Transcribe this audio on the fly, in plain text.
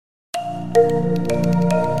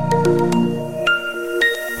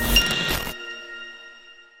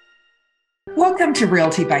Welcome to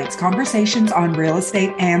Realty Bites, conversations on real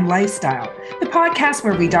estate and lifestyle, the podcast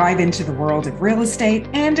where we dive into the world of real estate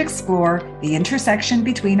and explore the intersection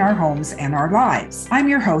between our homes and our lives. I'm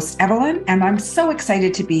your host, Evelyn, and I'm so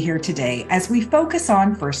excited to be here today as we focus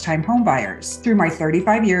on first-time homebuyers. Through my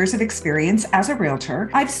 35 years of experience as a realtor,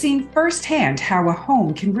 I've seen firsthand how a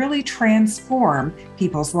home can really transform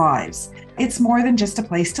people's lives. It's more than just a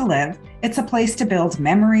place to live. It's a place to build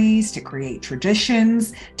memories, to create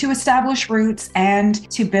traditions, to establish roots, and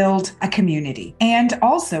to build a community, and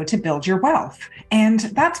also to build your wealth. And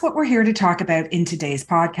that's what we're here to talk about in today's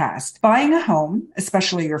podcast. Buying a home,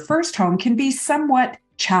 especially your first home, can be somewhat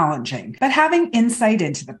challenging, but having insight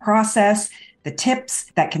into the process, the tips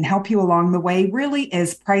that can help you along the way really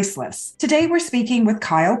is priceless. Today, we're speaking with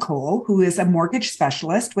Kyle.cole, who is a mortgage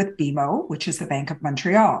specialist with BMO, which is the Bank of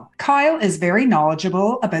Montreal. Kyle is very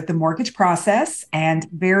knowledgeable about the mortgage process and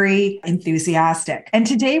very enthusiastic. And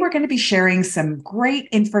today, we're going to be sharing some great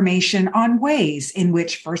information on ways in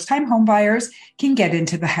which first-time homebuyers can get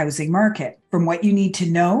into the housing market, from what you need to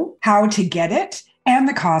know, how to get it, and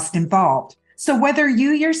the cost involved. So whether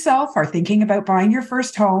you yourself are thinking about buying your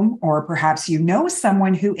first home, or perhaps you know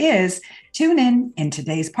someone who is, tune in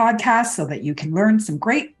today's podcast so that you can learn some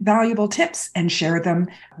great valuable tips and share them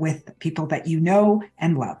with people that you know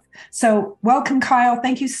and love. So welcome, Kyle.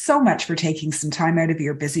 Thank you so much for taking some time out of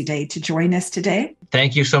your busy day to join us today.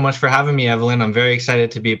 Thank you so much for having me, Evelyn. I'm very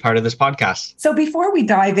excited to be a part of this podcast. So before we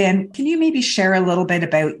dive in, can you maybe share a little bit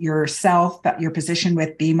about yourself, your position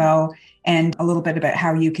with BMO, and a little bit about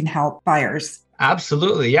how you can help buyers?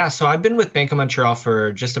 Absolutely. Yeah. So I've been with Bank of Montreal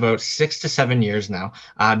for just about 6 to 7 years now,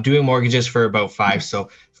 doing mortgages for about 5.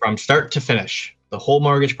 So from start to finish, the whole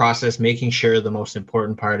mortgage process, making sure the most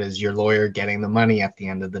important part is your lawyer getting the money at the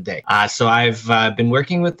end of the day. So I've been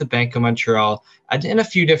working with the Bank of Montreal in a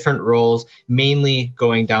few different roles, mainly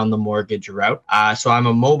going down the mortgage route. So I'm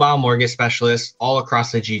a mobile mortgage specialist all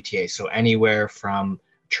across the GTA. So anywhere from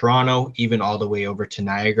Toronto, even all the way over to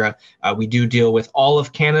Niagara. We do deal with all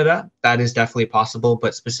of Canada. That is definitely possible,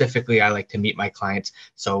 but specifically, I like to meet my clients.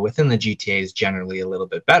 So within the GTA is generally a little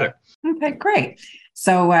bit better. Okay, great.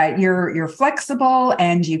 So you're flexible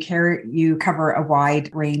and you cover a wide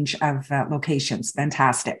range of locations.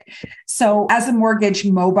 Fantastic. So as a mortgage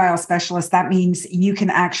mobile specialist, that means you can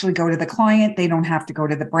actually go to the client. They don't have to go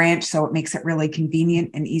to the branch. So it makes it really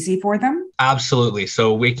convenient and easy for them. Absolutely.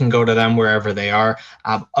 So we can go to them wherever they are,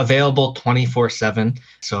 available 24/7.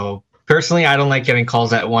 So personally, I don't like getting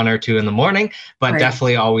calls at 1 or 2 in the morning, but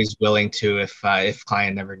definitely always willing to if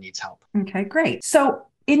client ever needs help. Okay, great. So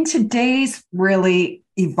in today's really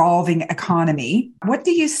evolving economy, what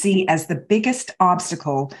do you see as the biggest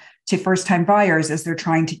obstacle to first-time buyers as they're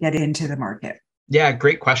trying to get into the market? Yeah,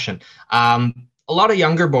 great question. A lot of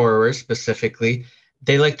younger borrowers specifically,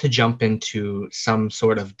 they like to jump into some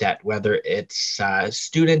sort of debt, whether it's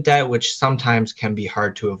student debt, which sometimes can be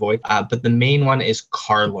hard to avoid. But the main one is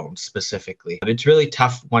car loans specifically. But it's really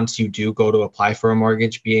tough once you do go to apply for a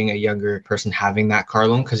mortgage, being a younger person having that car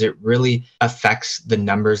loan, because it really affects the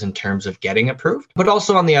numbers in terms of getting approved. But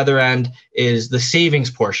also on the other end is the savings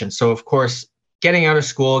portion. So of course, getting out of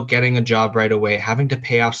school, getting a job right away, having to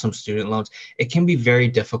pay off some student loans, it can be very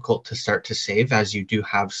difficult to start to save as you do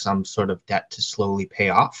have some sort of debt to slowly pay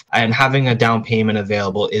off. And having a down payment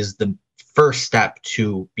available is the first step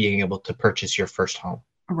to being able to purchase your first home.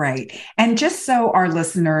 Right. And just so our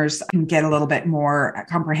listeners can get a little bit more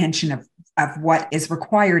comprehension of what is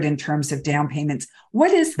required in terms of down payments,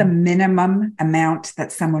 what is the minimum amount that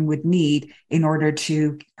someone would need in order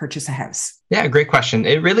to purchase a house? Yeah, great question.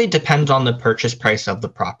 It really depends on the purchase price of the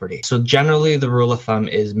property. So generally, the rule of thumb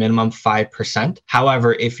is minimum 5%.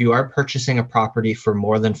 However, if you are purchasing a property for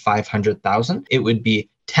more than $500,000, it would be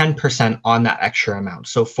 10% on that extra amount.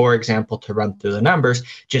 So for example, to run through the numbers,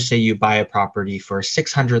 just say you buy a property for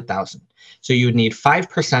 $600,000. So you would need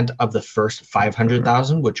 5% of the first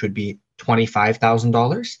 $500,000, which would be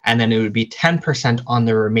 $25,000, and then it would be 10% on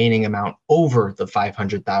the remaining amount over the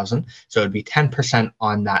 $500,000. So it would be 10%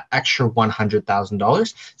 on that extra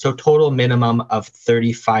 $100,000. So total minimum of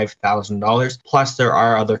 $35,000. Plus there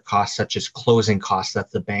are other costs such as closing costs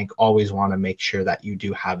that the bank always want to make sure that you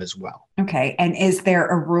do have as well. Okay. And is there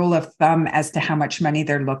a rule of thumb as to how much money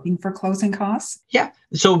they're looking for closing costs? Yeah.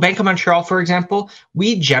 So Bank of Montreal, for example,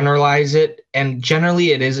 we generalize it, and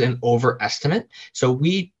generally it is an overestimate. So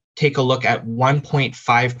we take a look at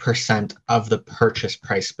 1.5% of the purchase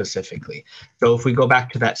price specifically. So if we go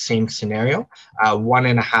back to that same scenario,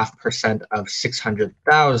 1.5% of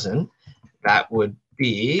 600,000, that would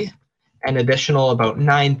be an additional about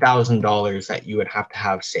 $9,000 that you would have to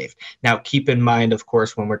have saved. Now, keep in mind, of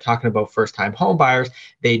course, when we're talking about first-time home buyers,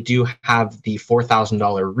 they do have the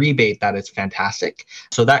 $4,000 rebate that is fantastic.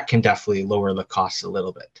 So that can definitely lower the costs a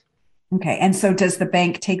little bit. Okay. And so does the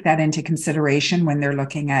bank take that into consideration when they're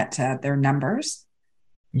looking at their numbers?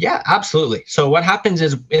 Yeah, absolutely. So what happens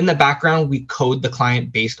is in the background, we code the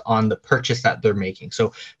client based on the purchase that they're making.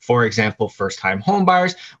 So for example, first-time home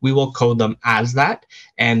buyers, we will code them as that,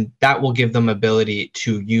 and that will give them ability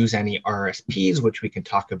to use any RRSPs, which we can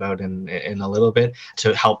talk about in a little bit,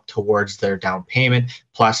 to help towards their down payment,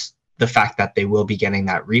 plus the fact that they will be getting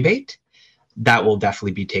that rebate. That will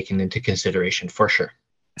definitely be taken into consideration for sure.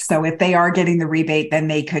 So if they are getting the rebate, then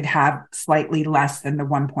they could have slightly less than the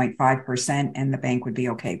 1.5%, and the bank would be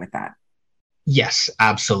okay with that. Yes,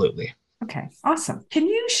 absolutely. Okay, awesome. Can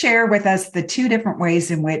you share with us the two different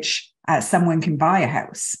ways in which someone can buy a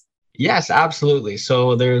house? Yes, absolutely.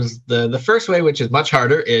 So there's the first way, which is much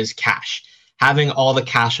harder, is cash. Having all the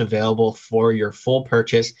cash available for your full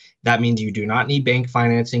purchase. That means you do not need bank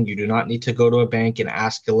financing. You do not need to go to a bank and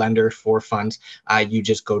ask a lender for funds. You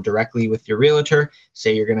just go directly with your realtor,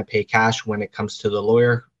 say you're going to pay cash. When it comes to the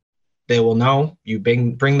lawyer, they will know. You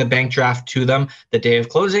bring the bank draft to them the day of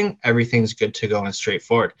closing. Everything's good to go and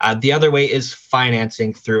straightforward. The other way is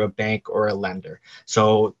financing through a bank or a lender.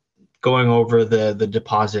 So going over the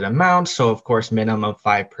deposit amount. So of course, minimum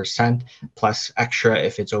 5% plus extra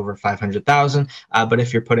if it's over 500,000. But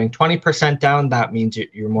if you're putting 20% down, that means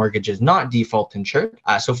your mortgage is not default insured.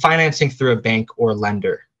 So financing through a bank or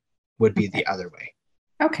lender would be the other way.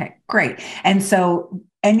 Okay, great. And so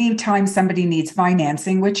anytime somebody needs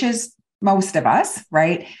financing, which is most of us,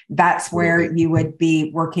 right? That's where you would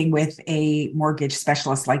be working with a mortgage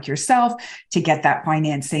specialist like yourself to get that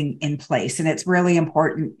financing in place. And it's really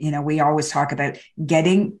important. We always talk about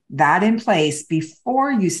getting that in place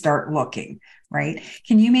before you start looking, right?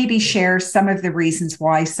 Can you maybe share some of the reasons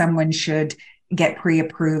why someone should get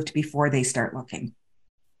pre-approved before they start looking?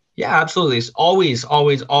 Yeah, absolutely. It's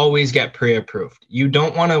always get pre-approved. You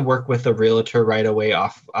don't want to work with a realtor right away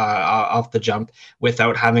off the jump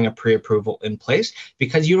without having a pre-approval in place,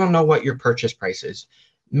 because you don't know what your purchase price is.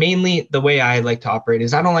 Mainly, the way I like to operate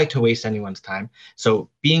is I don't like to waste anyone's time. So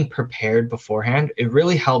being prepared beforehand, it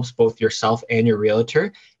really helps both yourself and your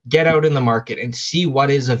realtor get out in the market and see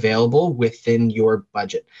what is available within your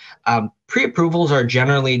budget. Pre-approvals are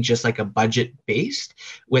generally just like a budget based.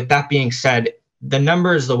 With that being said, the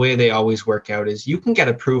numbers, the way they always work out is you can get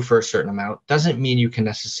approved for a certain amount, doesn't mean you can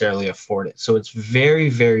necessarily afford it. So it's very,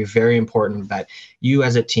 very, very important that you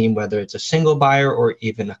as a team, whether it's a single buyer or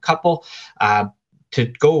even a couple, to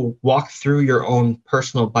go walk through your own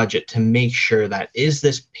personal budget to make sure that, is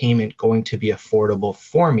this payment going to be affordable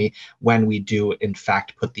for me when we do in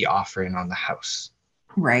fact put the offer in on the house?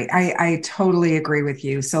 Right. I totally agree with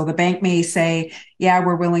you. So the bank may say, yeah,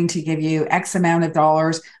 we're willing to give you X amount of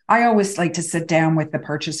dollars. I always like to sit down with the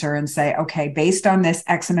purchaser and say, okay, based on this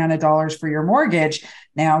X amount of dollars for your mortgage,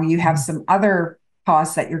 now you have some other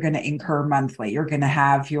costs that you're going to incur monthly. You're going to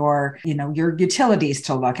have your utilities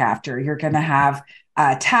to look after. You're going to have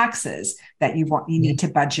taxes that you need to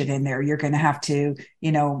budget in there. You're going to have to,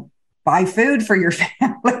 buy food for your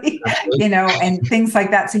family, and things like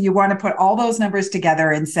that. So you want to put all those numbers together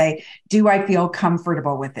and say, do I feel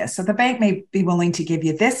comfortable with this? So the bank may be willing to give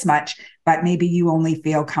you this much, but maybe you only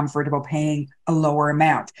feel comfortable paying a lower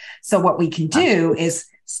amount. So what we can do is,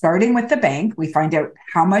 starting with the bank, we find out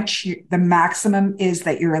how much the maximum is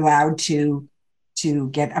that you're allowed to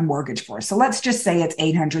get a mortgage for. So let's just say it's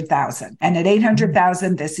 800,000. And at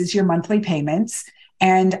 800,000, this is your monthly payments.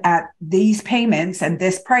 And at these payments and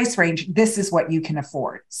this price range, this is what you can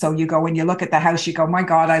afford. So you go and you look at the house, you go, my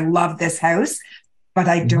God, I love this house, but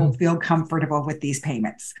I don't feel comfortable with these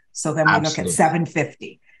payments. So then we look at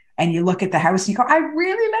 750. And you look at the house and you go, I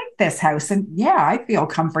really like this house. And yeah, I feel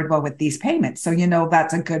comfortable with these payments. So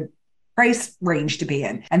that's a good price range to be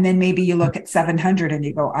in. And then maybe you look at 700 and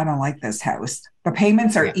you go, I don't like this house. The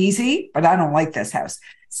payments are easy, but I don't like this house.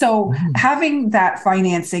 So having that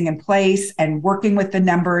financing in place and working with the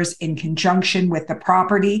numbers in conjunction with the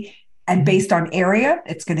property and based on area,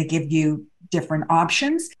 it's going to give you different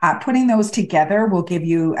options. Putting those together will give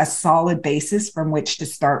you a solid basis from which to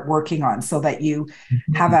start working on, so that you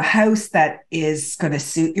have a house that is going to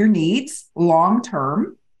suit your needs long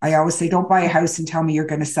term, I always say, don't buy a house and tell me you're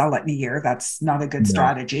going to sell it in a year. That's not a good No.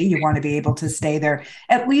 strategy. You want to be able to stay there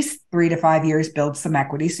at least 3 to 5 years, build some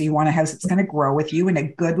equity. So you want a house that's going to grow with you in a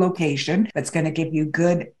good location, that's going to give you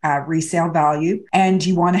good resale value. And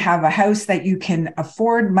you want to have a house that you can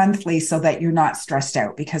afford monthly so that you're not stressed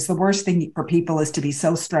out. Because the worst thing for people is to be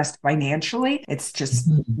so stressed financially. It's just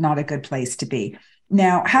not a good place to be.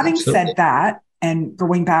 Now, having Absolutely. said that, and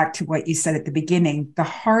going back to what you said at the beginning, the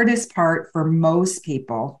hardest part for most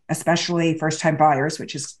people, especially first-time buyers,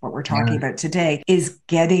 which is what we're talking Yeah. about today, is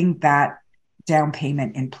getting that down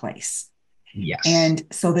payment in place. Yes. And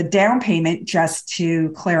so the down payment, just to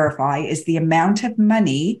clarify, is the amount of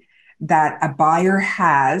money that a buyer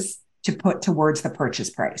has to put towards the purchase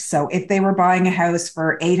price. So if they were buying a house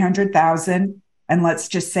for $800,000, and let's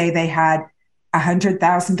just say they had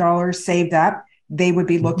 $100,000 saved up, they would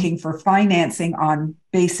be looking for financing on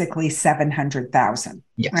basically 700,000,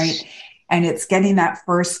 right? Yes. And it's getting that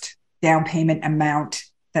first down payment amount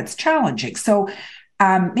that's challenging. So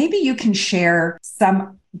maybe you can share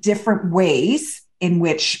some different ways in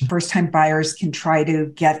which first-time buyers can try to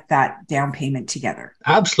get that down payment together.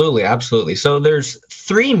 Absolutely, absolutely. So there's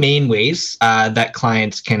three main ways that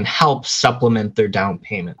clients can help supplement their down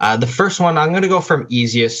payment. The first one, I'm going to go from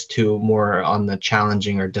easiest to more on the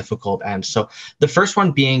challenging or difficult end. So the first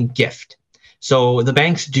one being gift. So the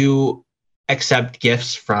banks do accept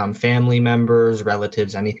gifts from family members,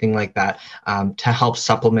 relatives, anything like that, to help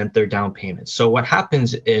supplement their down payment. So what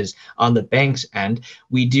happens is on the bank's end,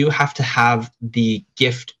 we do have to have the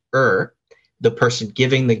gifter, the person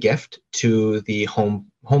giving the gift to the home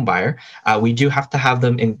buyer, we do have to have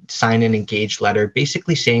them sign an engaged letter,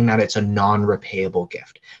 basically saying that it's a non-repayable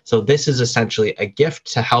gift. So this is essentially a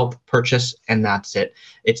gift to help purchase, and that's it.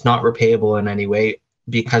 It's not repayable in any way,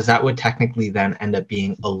 because that would technically then end up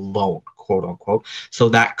being a loan, quote unquote. So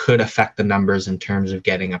that could affect the numbers in terms of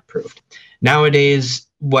getting approved. Nowadays,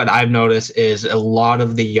 what I've noticed is a lot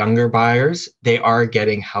of the younger buyers, they are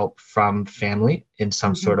getting help from family in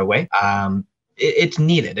some sort of way. It's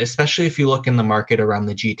needed, especially if you look in the market around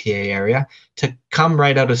the GTA area, to come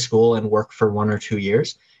right out of school and work for 1 or 2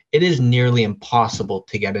 years. It is nearly impossible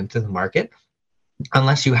to get into the market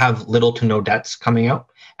unless you have little to no debts coming out,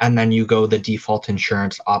 and then you go the default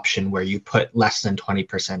insurance option where you put less than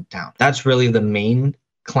 20% down. That's really the main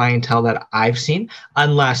clientele that I've seen,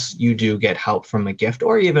 unless you do get help from a gift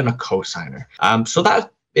or even a cosigner. So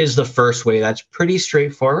that is the first way. That's pretty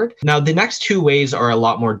straightforward. Now, the next two ways are a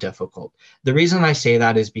lot more difficult. The reason I say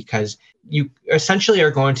that is because you essentially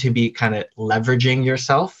are going to be kind of leveraging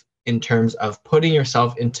yourself in terms of putting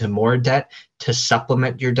yourself into more debt to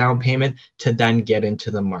supplement your down payment to then get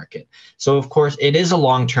into the market. So of course, it is a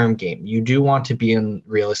long-term game. You do want to be in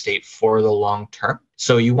real estate for the long term.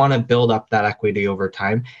 So you want to build up that equity over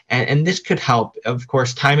time. And this could help. Of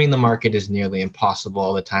course, timing the market is nearly impossible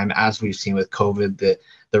all the time, as we've seen with COVID,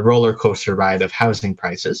 the roller coaster ride of housing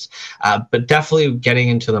prices. But definitely getting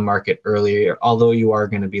into the market earlier, although you are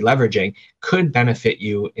going to be leveraging, could benefit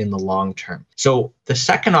you in the long term. So the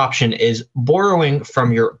second option is borrowing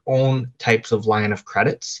from your own types of line of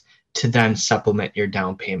credits to then supplement your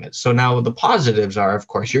down payment. So now the positives are, of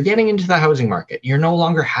course, you're getting into the housing market. You're no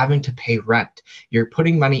longer having to pay rent. You're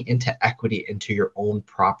putting money into equity into your own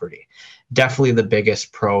property. Definitely the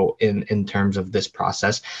biggest pro in terms of this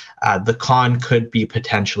process. The con could be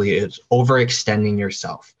potentially is overextending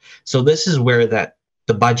yourself. So this is where the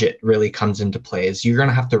budget really comes into play. Is you're going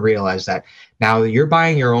to have to realize that now you're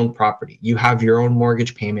buying your own property. You have your own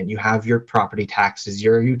mortgage payment. You have your property taxes,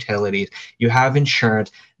 your utilities, you have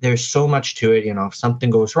insurance. There's so much to it. If something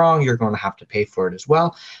goes wrong, you're going to have to pay for it as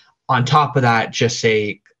well. On top of that, just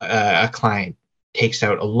say a client takes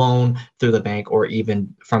out a loan through the bank or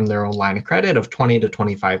even from their own line of credit of $20,000 to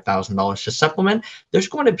 $25,000 to supplement, there's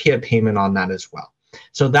going to be a payment on that as well.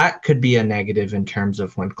 So that could be a negative in terms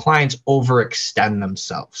of when clients overextend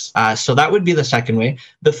themselves. So that would be the second way.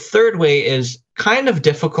 The third way is kind of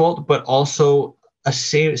difficult, but also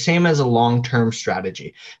same as a long-term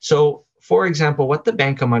strategy. So for example, what the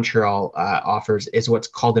Bank of Montreal offers is what's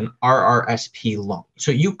called an RRSP loan.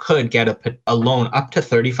 So you could get a loan up to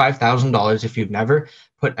 $35,000 if you've never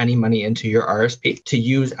put any money into your RSP to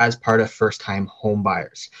use as part of first-time home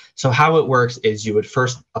buyers. So how it works is you would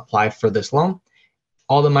first apply for this loan.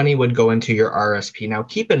 All the money would go into your RSP. Now,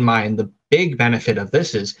 keep in mind, the big benefit of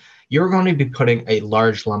this is you're going to be putting a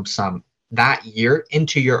large lump sum that year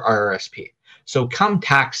into your RRSP. So come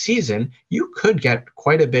tax season, you could get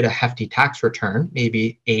quite a bit of hefty tax return,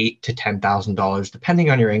 maybe $8,000 to $10,000,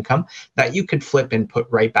 depending on your income, that you could flip and put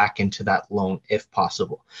right back into that loan if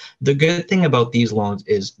possible. The good thing about these loans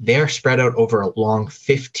is they're spread out over a long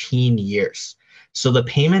 15 years. So the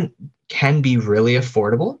payment can be really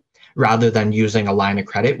affordable rather than using a line of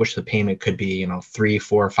credit, which the payment could be, $300,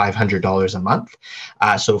 $400, $500 a month.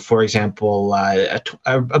 So for example,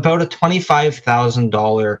 about a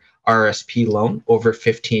 $25,000 RRSP loan over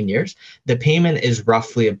 15 years, the payment is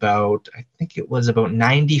roughly about, I think it was about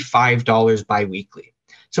 $95 biweekly.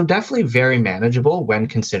 So definitely very manageable when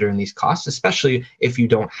considering these costs, especially if you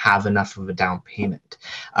don't have enough of a down payment.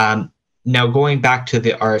 Now, going back to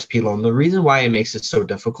the RSP loan, the reason why it makes it so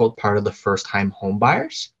difficult, part of the first-time home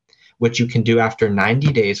buyers, which you can do after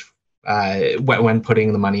 90 days when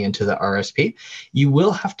putting the money into the RSP, you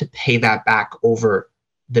will have to pay that back over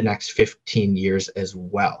the next 15 years as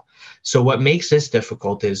well. So what makes this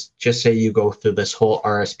difficult is, just say you go through this whole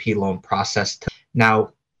RSP loan process.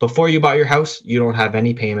 Now, before you bought your house, you don't have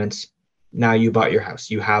any payments. Now you bought your house.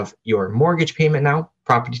 You have your mortgage payment now,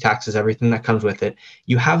 property taxes, everything that comes with it.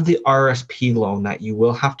 You have the RSP loan that you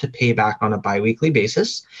will have to pay back on a biweekly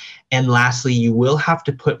basis. And lastly, you will have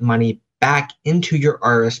to put money back into your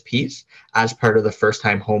RSPs as part of the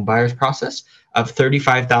first-time home buyers process of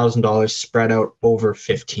 $35,000 spread out over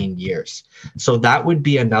 15 years. So that would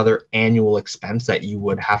be another annual expense that you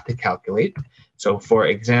would have to calculate. So for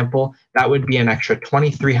example, that would be an extra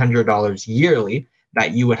 $2,300 yearly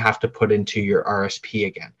that you would have to put into your RSP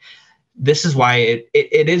again. This is why it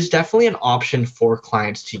is definitely an option for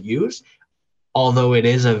clients to use, although it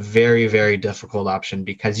is a very, very difficult option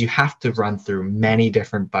because you have to run through many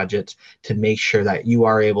different budgets to make sure that you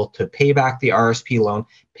are able to pay back the RSP loan,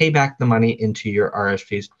 pay back the money into your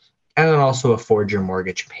RSPs, and then also afford your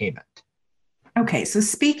mortgage payment. Okay, so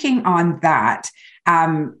speaking on that,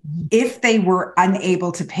 if they were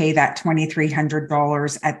unable to pay that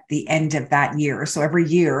 $2,300 at the end of that year, so every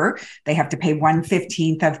year they have to pay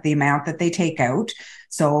 1/15 of the amount that they take out,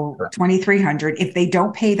 so $2,300. If they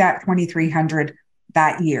don't pay that $2,300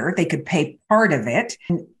 that year, they could pay part of it.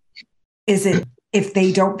 Is it if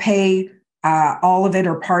they don't pay all of it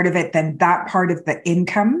or part of it, then that part of the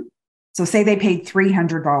income? So say they paid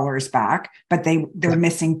 $300 back, but they're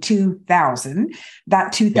missing $2,000.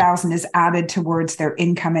 That $2,000 is added towards their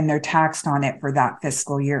income and they're taxed on it for that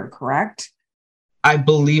fiscal year, correct? I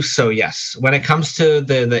believe so, yes. When it comes to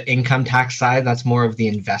the income tax side, that's more of the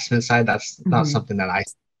investment side. That's not something that I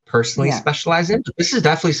personally specialize in. This is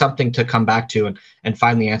definitely something to come back to and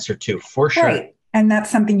find the answer to, for sure. Right. And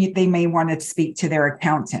that's something they may want to speak to their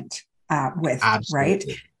accountant with, Absolutely. right?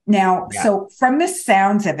 Now, so from the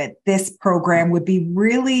sounds of it, this program would be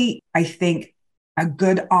really, I think, a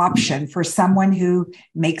good option for someone who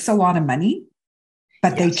makes a lot of money,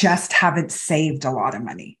 but they just haven't saved a lot of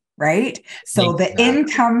money, right? So the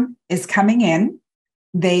income is coming in,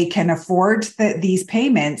 they can afford these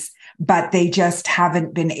payments, but they just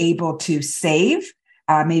haven't been able to save.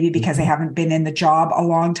 Maybe because they haven't been in the job a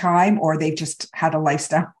long time, or they've just had a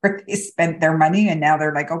lifestyle where they spent their money and now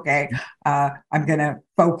they're like, okay, I'm going to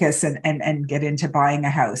focus and get into buying a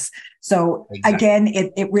house. So again,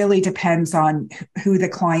 it really depends on who the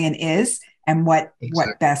client is and what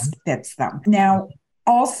best fits them. Now,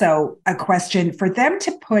 also a question for them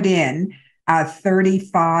to put in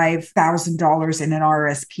 $35,000 in an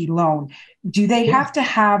RRSP loan. Do they have to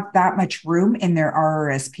have that much room in their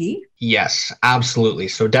RRSP? Yes, absolutely.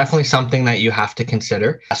 So definitely something that you have to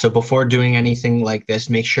consider. So before doing anything like this,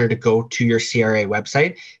 make sure to go to your CRA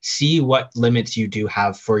website, see what limits you do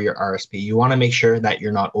have for your RSP. You want to make sure that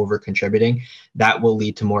you're not over contributing. That will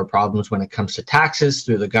lead to more problems when it comes to taxes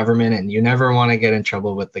through the government, and you never want to get in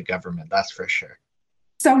trouble with the government. That's for sure.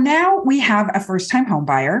 So now we have a first-time home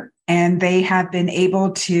buyer, and they have been able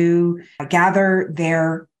to gather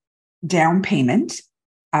their down payment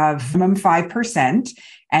of minimum 5%.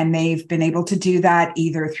 And they've been able to do that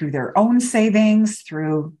either through their own savings,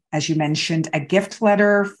 through, as you mentioned, a gift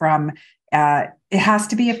letter from, it has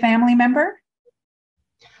to be a family member?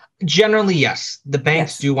 Generally, yes. The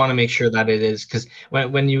banks do want to make sure that it is, because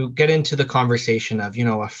when you get into the conversation of,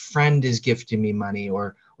 a friend is gifting me money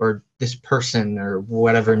or this person or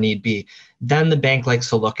whatever need be, then the bank likes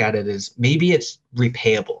to look at it as maybe it's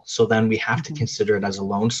repayable. So then we have to consider it as a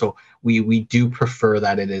loan. So we do prefer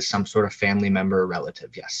that it is some sort of family member or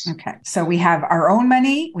relative. Yes. Okay. So we have our own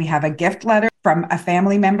money. We have a gift letter from a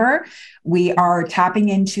family member. We are tapping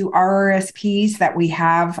into RRSPs that we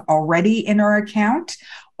have already in our account.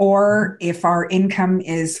 Or if our income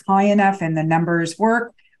is high enough and the numbers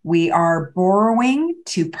work, we are borrowing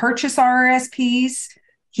to purchase RRSPs,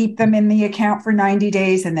 keep them in the account for 90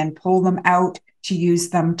 days, and then pull them out to use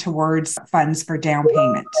them towards funds for down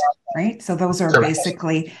payment, right? So those are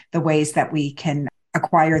basically the ways that we can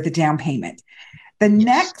acquire the down payment. The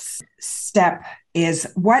next step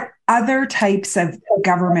is what other types of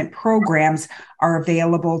government programs are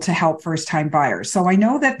available to help first-time buyers. So I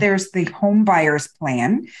know that there's the home buyers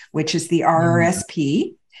plan, which is the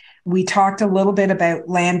RRSP. We talked a little bit about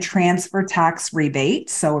land transfer tax rebate.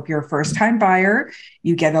 So if you're a first-time buyer,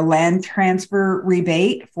 you get a land transfer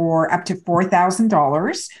rebate for up to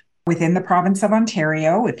 $4,000 within the province of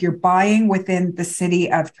Ontario. If you're buying within the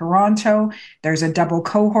city of Toronto, there's a double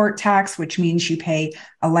cohort tax, which means you pay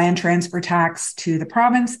a land transfer tax to the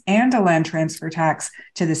province and a land transfer tax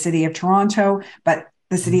to the city of Toronto. But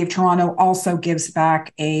the city of Toronto also gives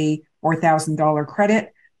back a $4,000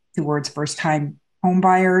 credit towards first-time home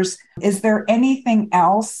buyers. Is there anything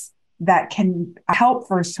else that can help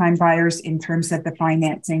first-time buyers in terms of the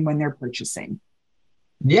financing when they're purchasing?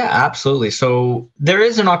 Yeah, absolutely. So there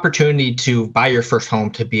is an opportunity to buy your first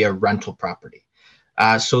home to be a rental property.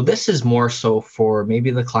 So this is more so for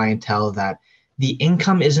maybe the clientele that the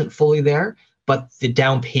income isn't fully there, but the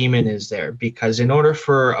down payment is there. Because in order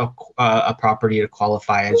for a property to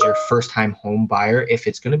qualify as your first-time home buyer, if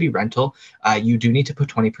it's going to be rental, you do need to put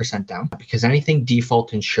 20% down, because anything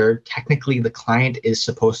default insured, technically the client is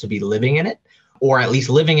supposed to be living in it, or at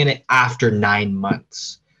least living in it after 9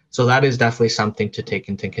 months. So that is definitely something to take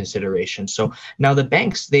into consideration. So now the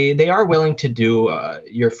banks, they are willing to do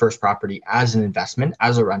your first property as an investment,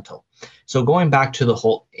 as a rental. So going back to the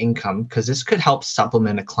whole income, because this could help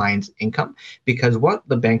supplement a client's income, because what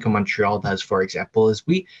the Bank of Montreal does, for example, is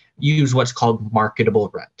we use what's called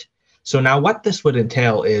marketable rent. So now what this would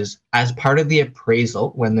entail is, as part of the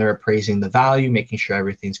appraisal, when they're appraising the value, making sure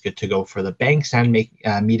everything's good to go for the banks and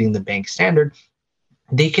meeting the bank standard,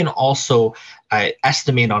 they can also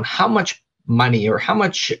estimate on how much money or how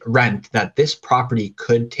much rent that this property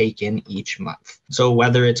could take in each month. So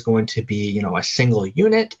whether it's going to be, a single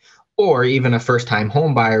unit, or even a first-time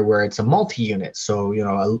home buyer where it's a multi-unit, so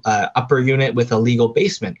a upper unit with a legal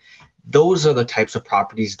basement. Those are the types of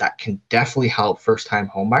properties that can definitely help first-time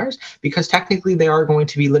home buyers, because technically they are going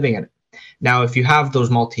to be living in it. Now, if you have those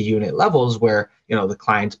multi-unit levels where, the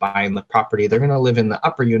client's buying the property, they're going to live in the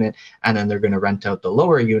upper unit and then they're going to rent out the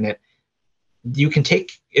lower unit, you can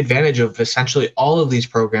take advantage of essentially all of these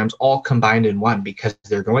programs all combined in one, because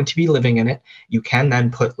they're going to be living in it. You can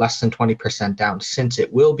then put less than 20% down, since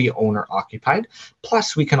it will be owner occupied.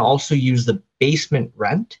 Plus, we can also use the basement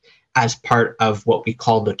rent as part of what we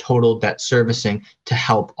call the total debt servicing to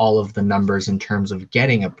help all of the numbers in terms of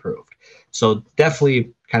getting approved. So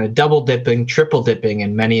definitely kind of double dipping, triple dipping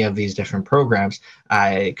in many of these different programs.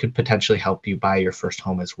 It could potentially help you buy your first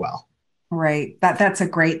home as well. Right. That's a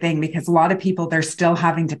great thing, because a lot of people, they're still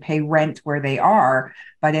having to pay rent where they are.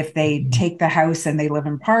 But if they take the house and they live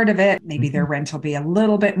in part of it, maybe their rent will be a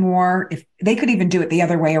little bit more. If they could even do it the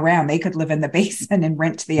other way around, they could live in the basement and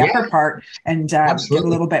rent the upper part and get a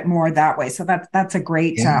little bit more that way. So that's a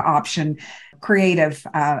great option, creative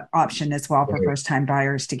option as well for first-time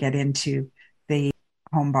buyers to get into the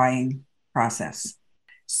home buying process.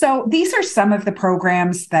 So these are some of the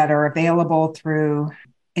programs that are available through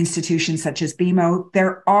institutions such as BMO.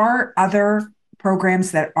 There are other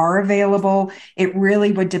programs that are available. It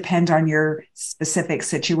really would depend on your specific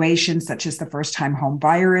situation, such as the first-time home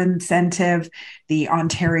buyer incentive, the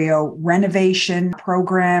Ontario renovation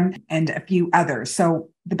program, and a few others. So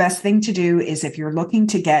the best thing to do is, if you're looking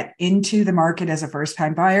to get into the market as a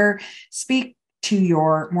first-time buyer, speak to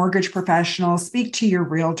your mortgage professional, speak to your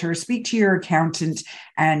realtor, speak to your accountant,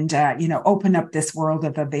 and open up this world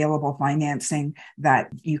of available financing that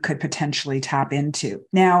you could potentially tap into.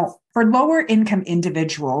 Now, for lower income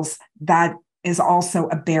individuals, that is also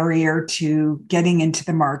a barrier to getting into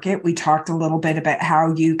the market. We talked a little bit about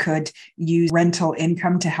how you could use rental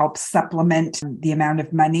income to help supplement the amount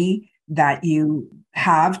of money that you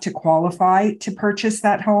have to qualify to purchase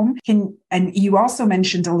that home. And you also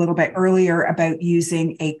mentioned a little bit earlier about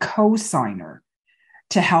using a co-signer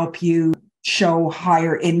to help you show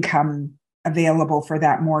higher income available for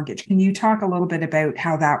that mortgage. Can you talk a little bit about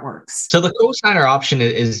how that works? So the co-signer option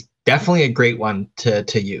is definitely a great one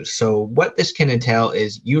to use. So what this can entail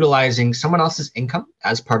is utilizing someone else's income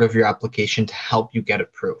as part of your application to help you get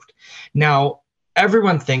approved. Now,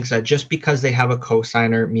 everyone thinks that just because they have a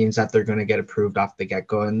co-signer means that they're going to get approved off the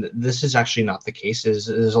get-go. And this is actually not the case. There's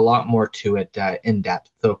a lot more to it in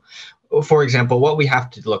depth. So, for example, what we have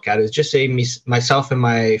to look at is, just say myself and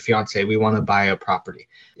my fiance, we want to buy a property.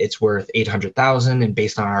 It's worth $800,000, and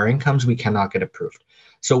based on our incomes, we cannot get approved.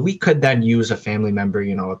 So we could then use a family member,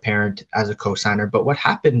 a parent, as a co-signer. But what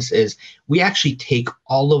happens is we actually take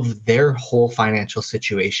all of their whole financial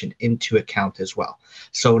situation into account as well.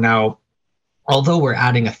 So now, although we're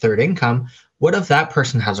adding a third income, what if that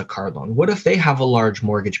person has a car loan? What if they have a large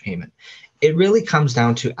mortgage payment? It really comes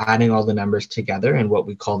down to adding all the numbers together and what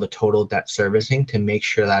we call the total debt servicing to make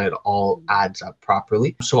sure that it all adds up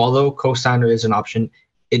properly. So although cosigner is an option,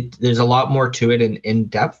 there's a lot more to it in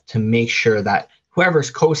depth to make sure that whoever's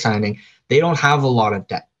co-signing, they don't have a lot of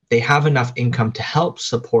debt. They have enough income to help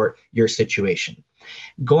support your situation.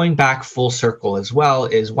 Going back full circle as well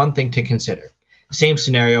is one thing to consider. Same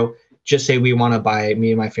scenario, just say me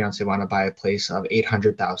and my fiance want to buy a place of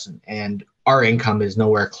 800,000 and our income is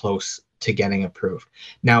nowhere close to getting approved.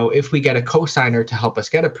 Now, if we get a cosigner to help us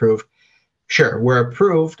get approved, sure, we're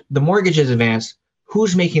approved, the mortgage is advanced,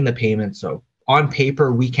 who's making the payments? So on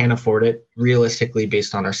paper, we can't afford it. Realistically,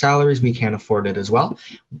 based on our salaries, we can't afford it as well.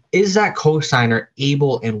 Is that cosigner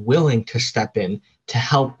able and willing to step in to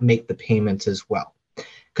help make the payments as well?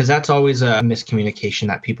 Because that's always a miscommunication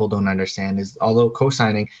that people don't understand is although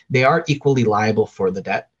co-signing, they are equally liable for the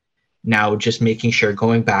debt. Now, just making sure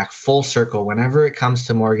going back full circle, whenever it comes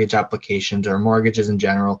to mortgage applications or mortgages in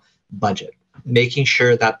general, budget, making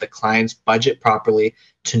sure that the clients budget properly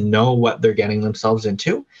to know what they're getting themselves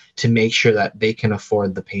into, to make sure that they can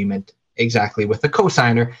afford the payment exactly with a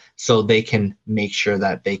cosigner so they can make sure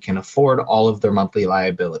that they can afford all of their monthly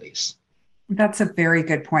liabilities. That's a very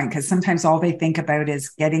good point because sometimes all they think about is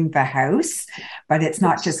getting the house, but it's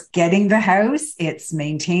not just getting the house, it's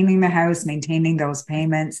maintaining the house, maintaining those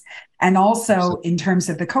payments. And also in terms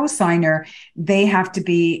of the cosigner, they have to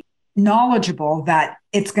be knowledgeable that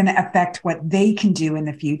it's going to affect what they can do in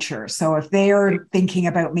the future. So if they are thinking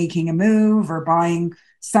about making a move or buying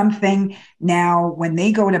something, now when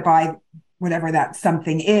they go to buy whatever that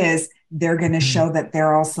something is, they're going to show that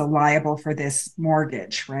they're also liable for this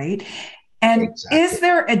mortgage, right? And exactly. Is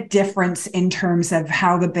there a difference in terms of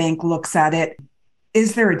how the bank looks at it?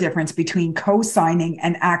 Is there a difference between co-signing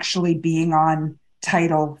and actually being on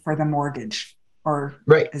title for the mortgage? Or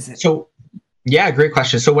right. Is it? So, yeah, great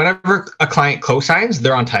question. So whenever a client co-signs,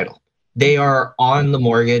 they're on title. They are on the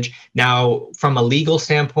mortgage. Now, from a legal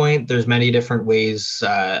standpoint, there's many different ways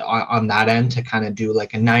on that end to kind of do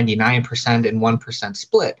like a 99% and 1%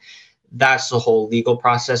 split. That's the whole legal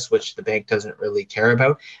process, which the bank doesn't really care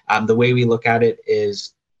about. The way we look at it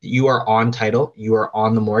is you are on title, you are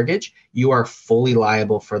on the mortgage, you are fully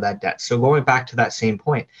liable for that debt. So going back to that same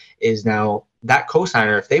point is now that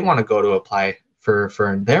cosigner, if they want to go to apply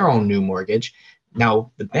for their own new mortgage,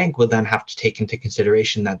 now the bank will then have to take into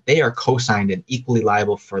consideration that they are co-signed and equally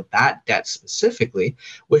liable for that debt specifically,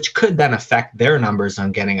 which could then affect their numbers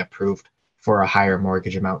on getting approved for a higher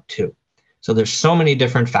mortgage amount too. So there's so many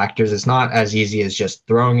different factors. It's not as easy as just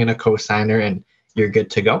throwing in a cosigner and you're good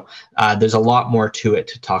to go. There's a lot more to it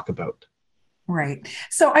to talk about. Right.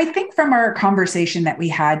 So I think from our conversation that we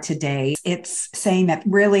had today, it's saying that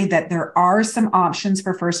really that there are some options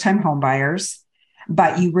for first-time homebuyers,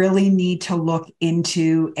 but you really need to look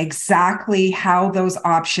into exactly how those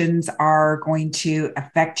options are going to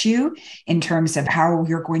affect you in terms of how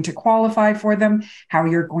you're going to qualify for them, how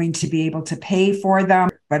you're going to be able to pay for them.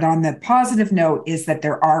 But on the positive note is that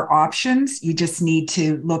there are options. You just need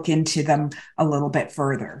to look into them a little bit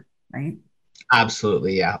further, right?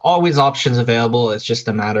 Absolutely, yeah. Always options available. It's just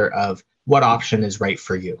a matter of what option is right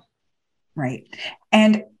for you. Right.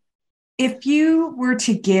 And if you were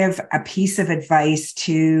to give a piece of advice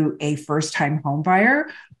to a first-time homebuyer,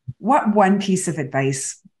 what one piece of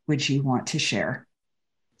advice would you want to share?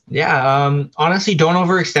 Yeah, honestly, don't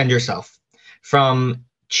overextend yourself. From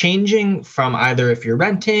changing from either if you're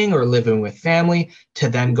renting or living with family to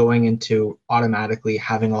then going into automatically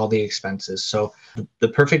having all the expenses. So the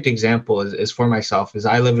perfect example is for myself is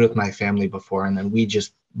I lived with my family before and then we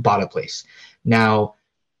just bought a place. Now,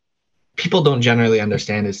 people don't generally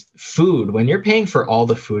understand is food. When you're paying for all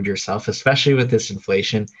the food yourself, especially with this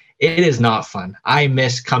inflation, it is not fun. I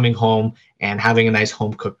miss coming home and having a nice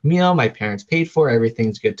home cooked meal. My parents paid for,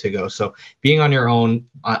 everything's good to go. So being on your own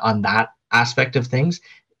on that aspect of things,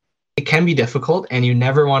 it can be difficult and you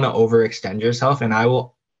never want to overextend yourself. And I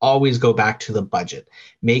will always go back to the budget.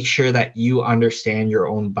 Make sure that you understand your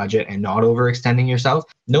own budget and not overextending yourself.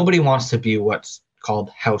 Nobody wants to be what's called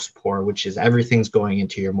house poor, which is everything's going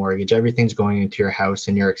into your mortgage, everything's going into your house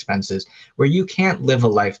and your expenses, where you can't live a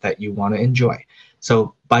life that you want to enjoy.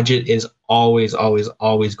 So budget is always, always,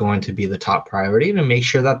 always going to be the top priority to make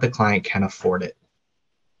sure that the client can afford it.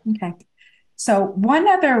 Okay. So one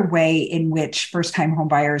other way in which first-time home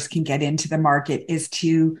buyers can get into the market is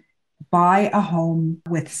to buy a home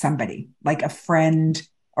with somebody, like a friend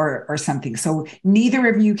or something. So neither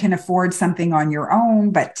of you can afford something on your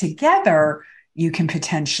own, but together you can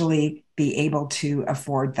potentially be able to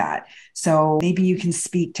afford that. So maybe you can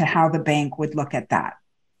speak to how the bank would look at that.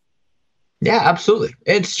 Yeah, absolutely.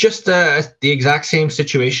 It's just the exact same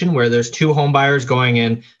situation where there's two home buyers going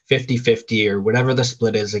in 50-50 or whatever the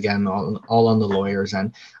split is, again, all on the lawyer's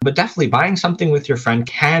end. But definitely buying something with your friend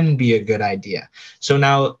can be a good idea. So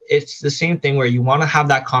now it's the same thing where you want to have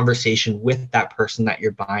that conversation with that person that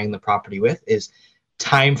you're buying the property with is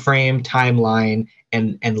time frame, timeline,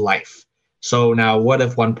 and life. So now what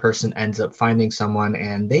if one person ends up finding someone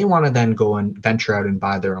and they want to then go and venture out and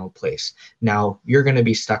buy their own place? Now you're going to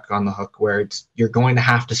be stuck on the hook where you're going to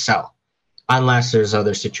have to sell unless there's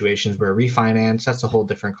other situations where refinance, that's a whole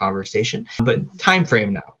different conversation. But time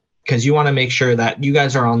frame now, because you want to make sure that you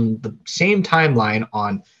guys are on the same timeline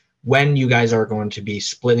on when you guys are going to be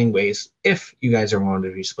splitting ways, if you guys are going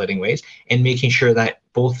to be splitting ways, and making sure that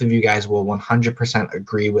both of you guys will 100%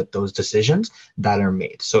 agree with those decisions that are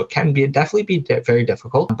made. So it can definitely be very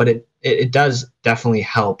difficult, but it does definitely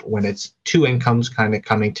help when it's two incomes kind of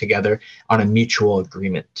coming together on a mutual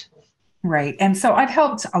agreement. Right. And so I've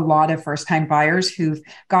helped a lot of first-time buyers who've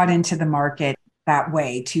got into the market that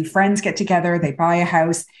way. Two friends get together, they buy a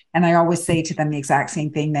house, and I always say to them the exact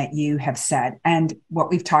same thing that you have said and what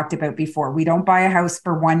we've talked about before. We don't buy a house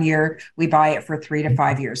for 1 year, we buy it for 3 to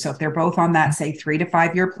 5 years. So if they're both on that, say, 3 to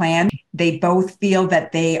 5 year plan, they both feel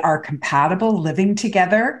that they are compatible living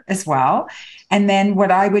together as well. And then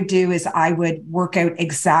what I would do is I would work out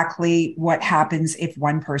exactly what happens if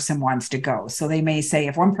one person wants to go. So they may say,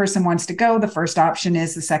 if one person wants to go, the first option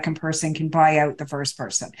is the second person can buy out the first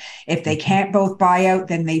person. If they can't both buy out,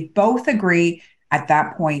 then they both agree. At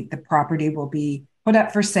that point, the property will be put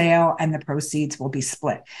up for sale and the proceeds will be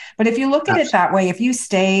split. But if you look at it that way, if you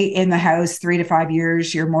stay in the house 3 to 5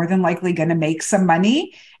 years, you're more than likely going to make some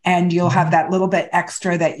money and you'll have that little bit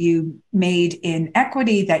extra that you made in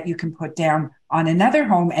equity that you can put down on another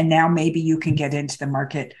home. And now maybe you can get into the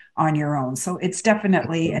market on your own. So it's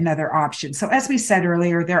definitely another option. So as we said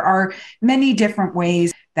earlier, there are many different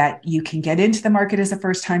ways that you can get into the market as a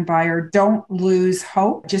first-time buyer. Don't lose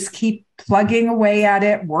hope. Just keep plugging away at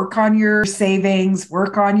it. Work on your savings,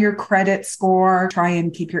 work on your credit score, try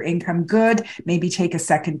and keep your income good. Maybe take a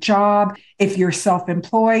second job. If you're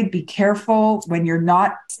self-employed, be careful when you're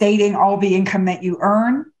not stating all the income that you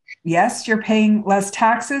earn. Yes, you're paying less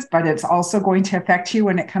taxes, but it's also going to affect you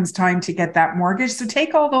when it comes time to get that mortgage. So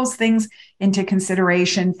take all those things into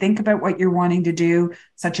consideration. Think about what you're wanting to do,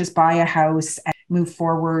 such as buy a house and move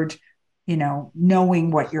forward,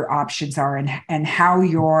 knowing what your options are and how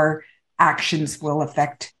your actions will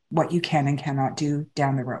affect what you can and cannot do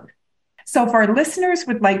down the road. So if our listeners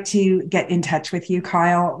would like to get in touch with you,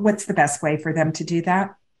 Kyle, what's the best way for them to do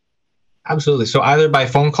that? Absolutely. So either by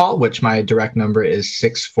phone call, which my direct number is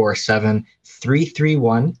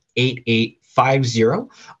 647-331-8850,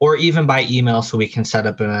 or even by email so we can set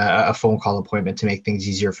up a phone call appointment to make things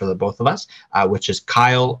easier for the both of us, which is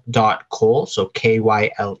kyle.cole, so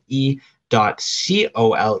KYLE.COLE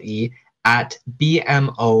at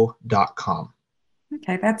BMO.com.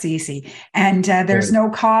 Okay, that's easy. And there's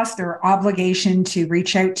no cost or obligation to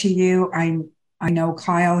reach out to you. I know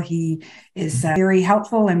Kyle, he is very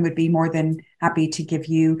helpful and would be more than happy to give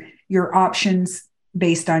you your options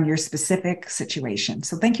based on your specific situation.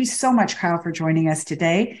 So thank you so much, Kyle, for joining us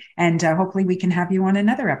today. And hopefully we can have you on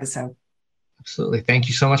another episode. Absolutely. Thank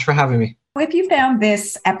you so much for having me. If you found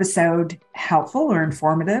this episode helpful or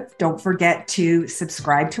informative, don't forget to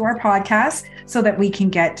subscribe to our podcast so that we can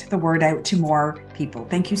get the word out to more people.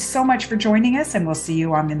 Thank you so much for joining us, and we'll see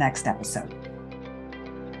you on the next episode.